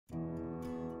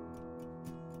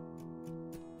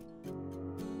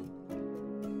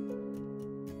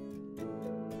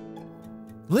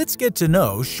Let's get to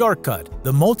know Shortcut,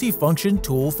 the multifunction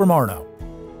tool from Arno.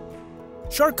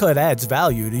 Shortcut adds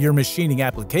value to your machining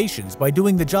applications by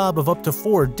doing the job of up to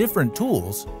 4 different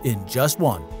tools in just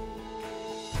one.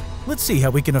 Let's see how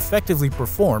we can effectively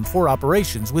perform 4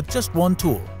 operations with just one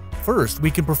tool. First,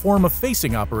 we can perform a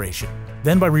facing operation.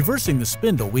 Then by reversing the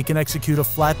spindle, we can execute a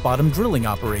flat bottom drilling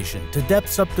operation to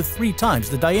depths up to 3 times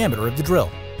the diameter of the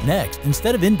drill. Next,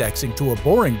 instead of indexing to a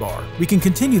boring bar, we can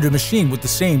continue to machine with the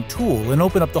same tool and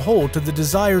open up the hole to the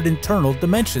desired internal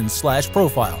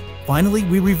dimensions/profile. Finally,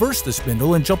 we reverse the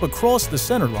spindle and jump across the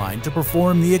center line to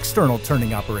perform the external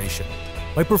turning operation.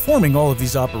 By performing all of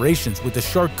these operations with the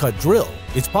Shortcut drill,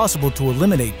 it's possible to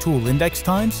eliminate tool index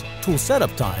times, tool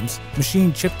setup times,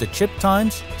 machine chip-to-chip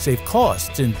times, save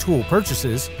costs in tool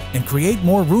purchases, and create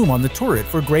more room on the turret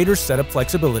for greater setup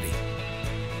flexibility.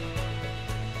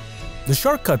 The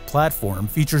Shortcut platform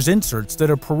features inserts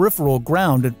that are peripheral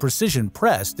ground and precision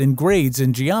pressed in grades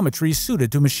and geometries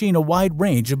suited to machine a wide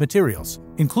range of materials,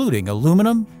 including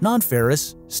aluminum,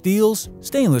 non-ferrous, steels,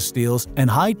 stainless steels, and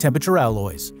high-temperature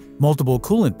alloys. Multiple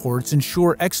coolant ports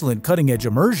ensure excellent cutting-edge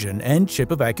immersion and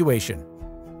chip evacuation.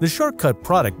 The Shortcut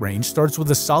product range starts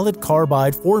with a solid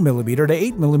carbide 4mm to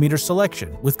 8mm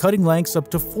selection with cutting lengths up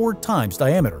to 4 times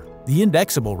diameter. The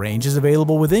indexable range is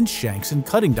available with inch shanks and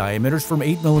cutting diameters from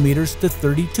 8mm to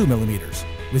 32mm,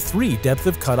 with 3 depth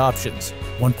of cut options: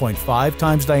 1.5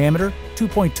 times diameter,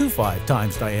 2.25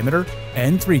 times diameter,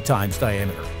 and 3 times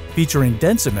diameter, featuring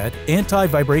Densimet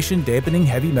anti-vibration dampening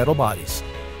heavy metal bodies.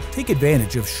 Take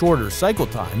advantage of shorter cycle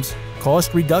times,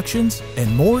 cost reductions,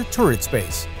 and more turret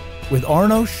space with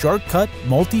Arno Shortcut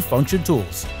multifunction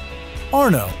tools.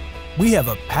 Arno, we have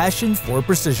a passion for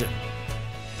precision.